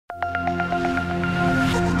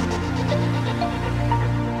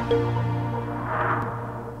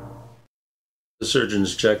The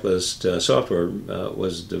surgeon's checklist software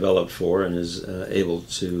was developed for and is able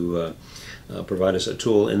to provide us a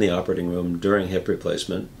tool in the operating room during hip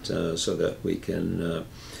replacement so that we can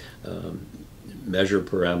measure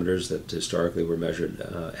parameters that historically were measured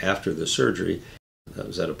after the surgery. That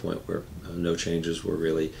was at a point where no changes were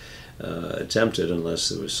really attempted unless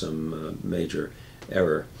there was some major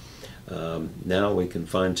error. Now we can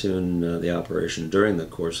fine-tune the operation during the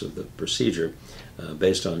course of the procedure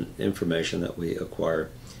based on information that we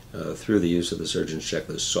acquire through the use of the surgeon's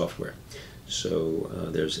checklist software. So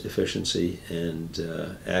there's efficiency and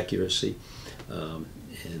accuracy, and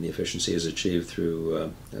the efficiency is achieved through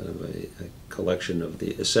a collection of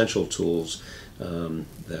the essential tools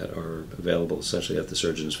that are available essentially at the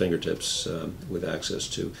surgeon's fingertips with access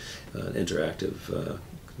to interactive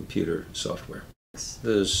computer software.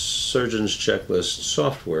 The surgeon's checklist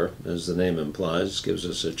software, as the name implies, gives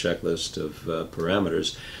us a checklist of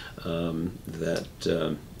parameters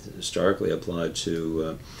that historically applied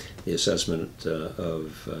to the assessment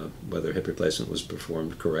of whether hip replacement was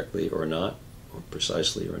performed correctly or not, or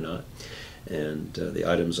precisely or not. And the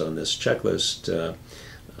items on this checklist,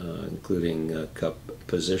 including cup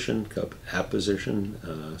position, cup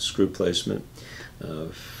apposition, screw placement,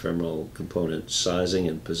 femoral component sizing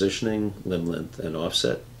and positioning, limb length and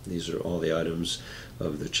offset. These are all the items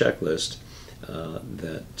of the checklist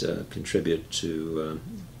that contribute to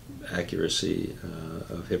accuracy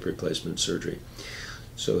of hip replacement surgery.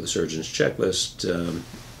 So the surgeon's checklist,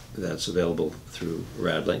 that's available through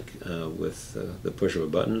Radlink with the push of a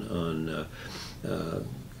button on a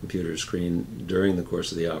computer screen during the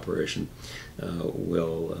course of the operation,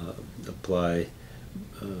 will apply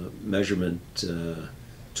measurement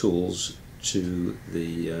tools to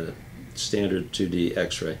the standard 2D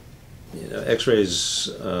X-ray. X-rays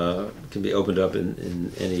can be opened up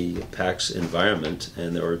in any PACS environment,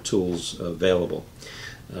 and there are tools available.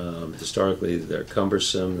 Historically, they're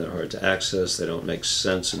cumbersome, they're hard to access, they don't make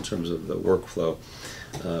sense in terms of the workflow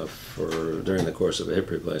during the course of a hip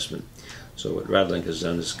replacement. So what Radlink has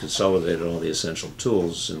done is consolidated all the essential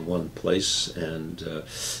tools in one place and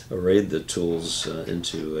arrayed the tools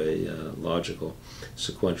into a logical,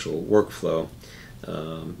 sequential workflow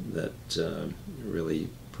that really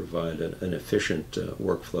provide an efficient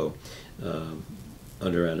workflow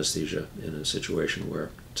under anesthesia in a situation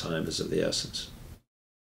where time is of the essence.